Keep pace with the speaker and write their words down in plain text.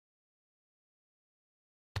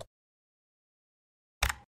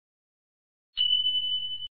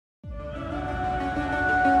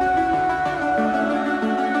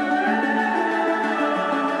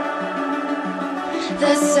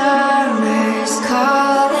The summer's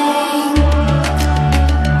calling.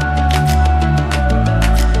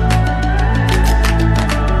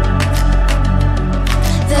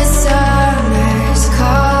 The summer's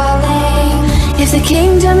calling. If the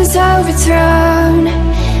kingdom is overthrown,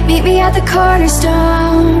 meet me at the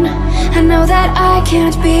cornerstone. I know that I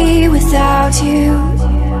can't be without you.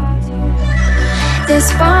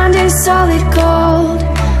 This bond is solid gold.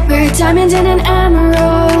 We're a diamond and an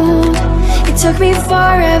emerald. It took me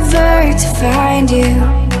forever to find you.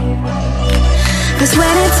 'Cause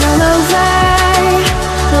when it's all over,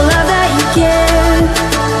 the love that you give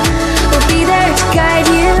will be there to guide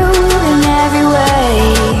you in every way.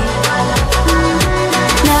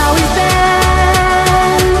 Now we've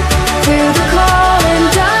been through the cold and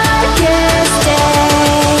darkest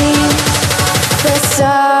days. The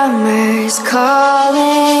summer's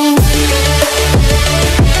calling.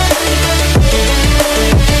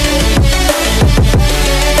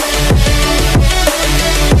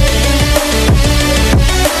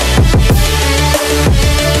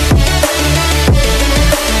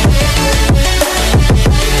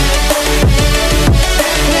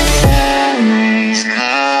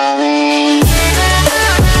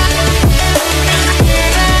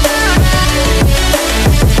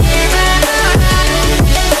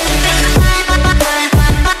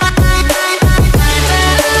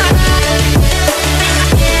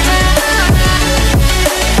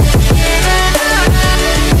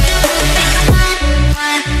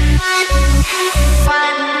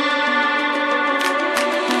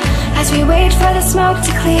 As we wait for the smoke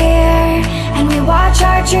to clear and we watch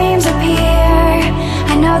our dreams appear,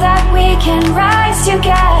 I know that we can rise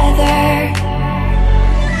together.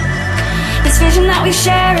 This vision that we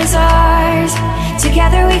share is ours.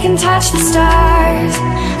 Together we can touch the stars.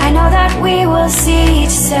 I know that we will see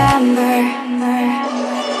December.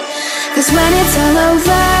 'Cause when it's all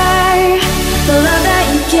over, the love that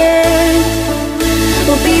you give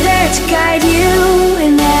will be there to guide you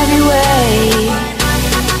in every way.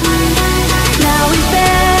 Now we've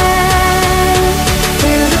been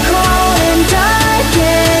through the cold and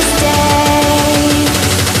darkest days.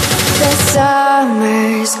 The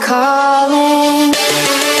summer's calling.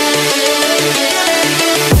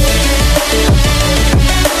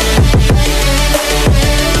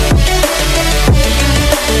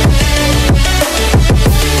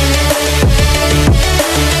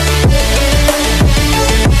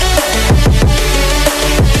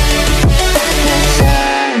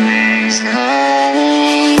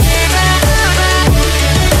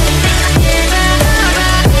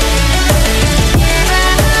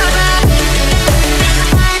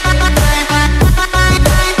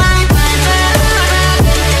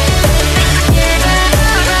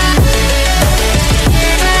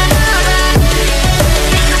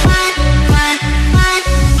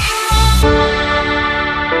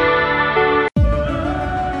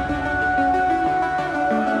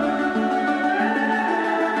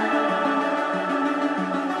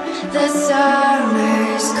 The sun